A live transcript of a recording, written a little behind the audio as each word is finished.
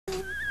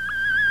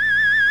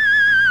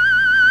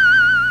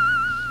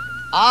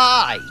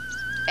I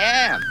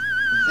am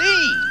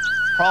the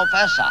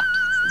professor.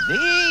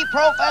 The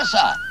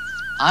professor.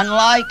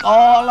 Unlike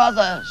all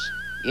others,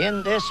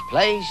 in this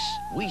place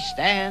we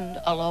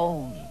stand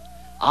alone.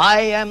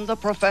 I am the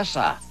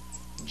professor,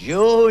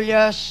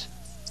 Julius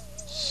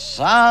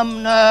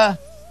Sumner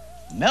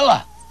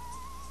Miller.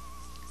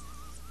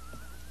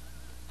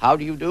 How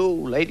do you do,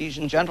 ladies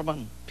and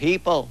gentlemen,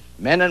 people,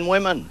 men and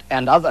women,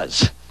 and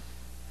others?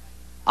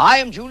 I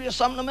am Julius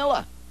Sumner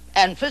Miller,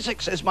 and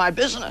physics is my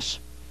business.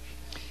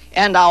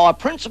 And our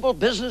principal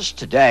business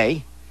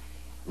today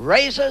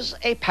raises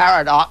a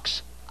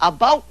paradox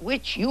about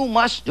which you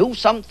must do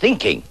some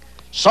thinking.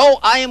 So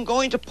I am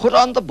going to put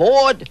on the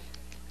board,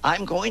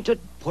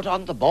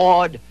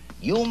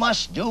 you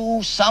must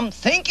do some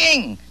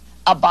thinking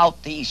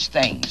about these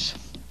things.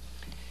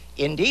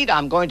 Indeed,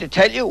 I'm going to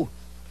tell you,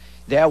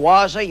 there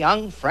was a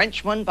young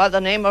Frenchman by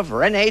the name of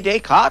René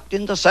Descartes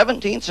in the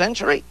 17th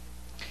century,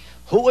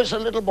 who as a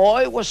little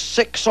boy was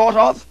sick, sort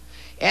of,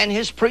 and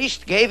his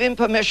priest gave him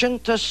permission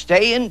to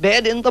stay in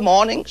bed in the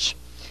mornings.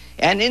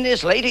 And in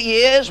his later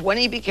years, when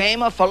he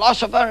became a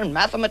philosopher and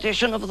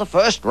mathematician of the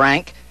first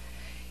rank,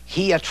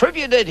 he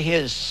attributed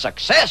his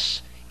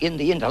success in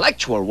the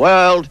intellectual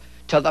world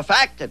to the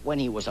fact that when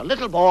he was a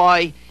little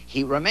boy,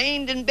 he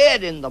remained in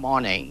bed in the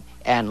morning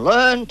and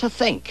learned to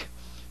think.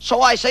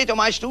 So I say to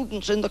my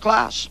students in the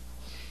class,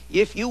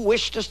 if you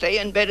wish to stay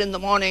in bed in the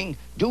morning,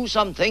 do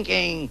some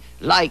thinking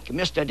like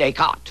Mr.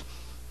 Descartes.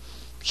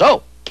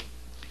 So,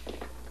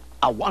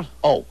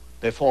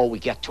 before we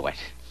get to it,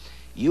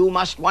 you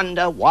must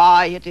wonder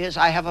why it is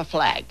I have a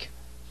flag.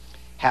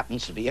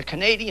 Happens to be a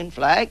Canadian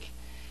flag.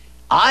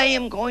 I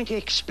am going to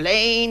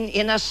explain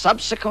in a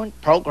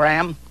subsequent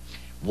program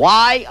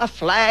why a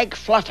flag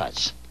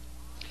flutters.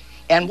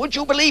 And would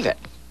you believe it?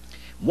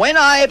 When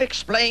I have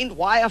explained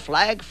why a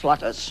flag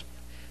flutters,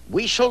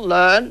 we shall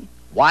learn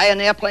why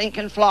an airplane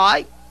can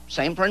fly,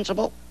 same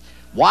principle,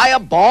 why a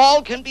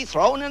ball can be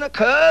thrown in a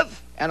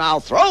curve, and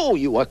I'll throw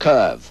you a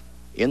curve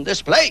in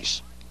this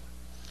place.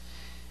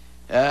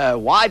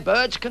 Why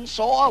birds can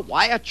soar,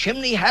 why a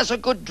chimney has a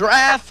good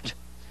draft,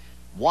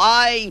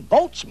 why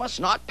boats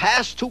must not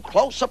pass too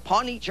close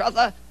upon each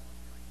other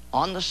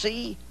on the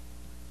sea,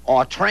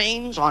 or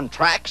trains on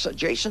tracks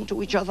adjacent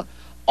to each other,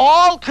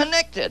 all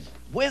connected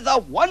with a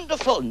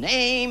wonderful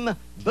name,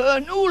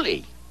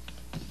 Bernoulli.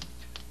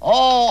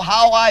 Oh,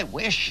 how I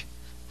wish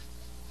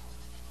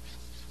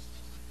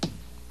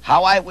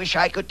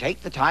I could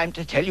take the time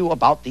to tell you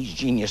about these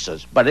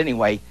geniuses. But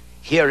anyway,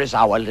 here is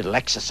our little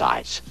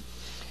exercise.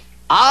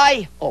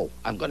 I'm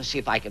going to see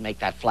if I can make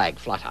that flag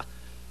flutter.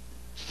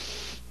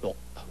 Oh,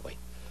 wait.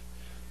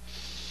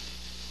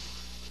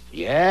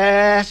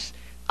 Yes,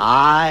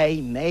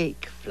 I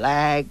make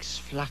flags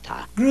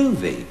flutter.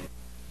 Groovy.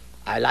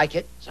 I like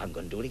it, so I'm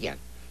going to do it again.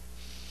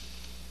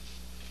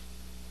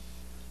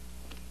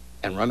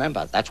 And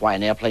remember, that's why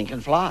an airplane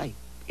can fly.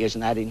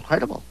 Isn't that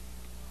incredible?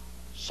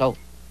 So,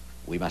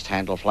 we must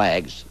handle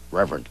flags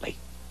reverently.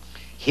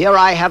 Here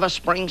I have a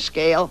spring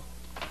scale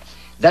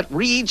that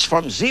reads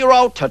from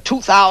 0 to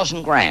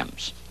 2,000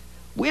 grams.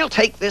 We'll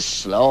take this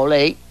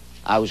slowly.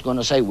 I was going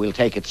to say we'll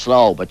take it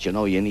slow, but you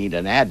know you need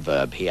an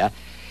adverb here.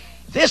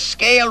 This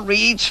scale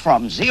reads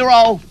from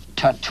 0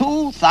 to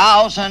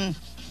 2,000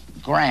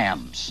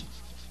 grams.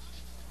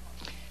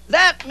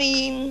 That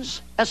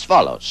means as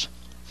follows.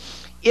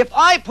 If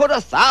I put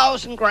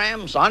 1,000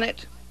 grams on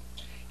it,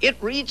 it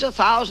reads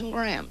 1,000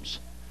 grams.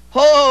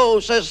 Oh,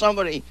 says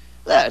somebody,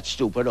 that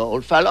stupid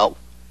old fellow.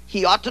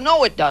 He ought to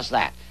know it does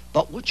that.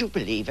 But would you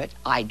believe it?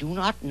 I do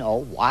not know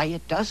why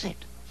it does it.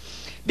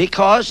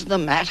 Because the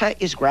matter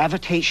is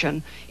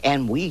gravitation,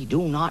 and we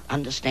do not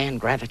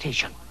understand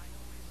gravitation.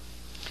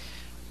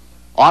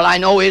 All I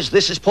know is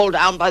this is pulled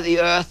down by the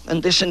earth,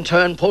 and this in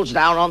turn pulls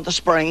down on the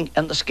spring,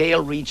 and the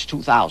scale reads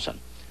 2,000.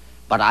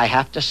 But I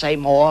have to say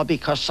more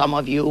because some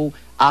of you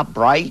are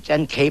bright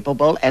and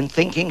capable and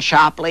thinking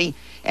sharply,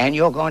 and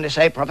you're going to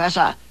say,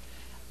 Professor,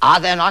 are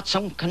there not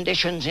some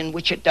conditions in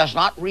which it does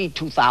not read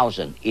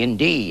 2,000?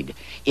 Indeed,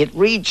 it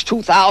reads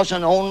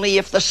 2,000 only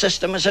if the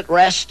system is at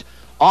rest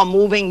or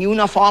moving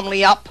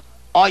uniformly up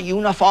or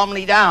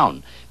uniformly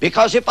down.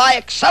 Because if I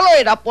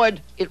accelerate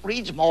upward, it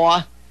reads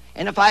more,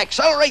 and if I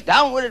accelerate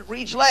downward, it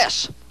reads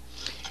less.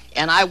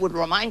 And I would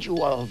remind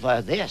you of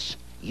this.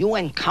 You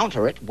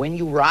encounter it when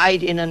you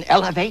ride in an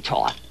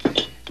elevator.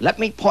 Let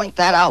me point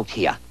that out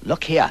here.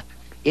 Look here.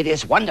 It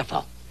is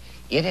wonderful.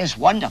 It is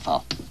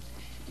wonderful.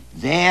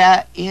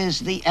 There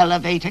is the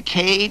elevator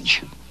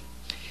cage,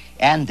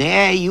 and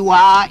there you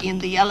are in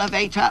the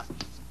elevator,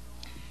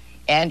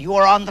 and you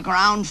are on the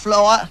ground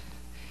floor,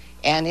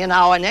 and in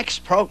our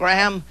next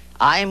program,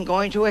 I'm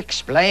going to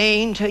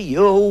explain to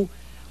you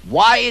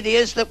why it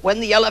is that when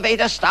the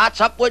elevator starts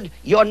upward,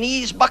 your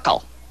knees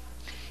buckle.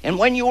 And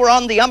when you are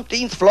on the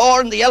umpteenth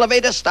floor and the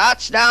elevator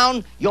starts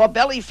down, your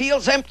belly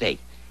feels empty.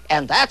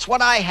 And that's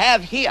what I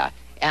have here.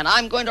 And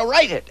I'm going to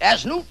write it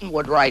as Newton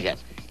would write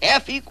it.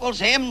 F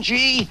equals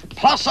mg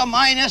plus or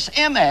minus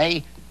ma,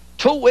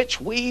 to which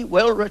we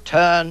will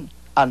return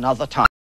another time.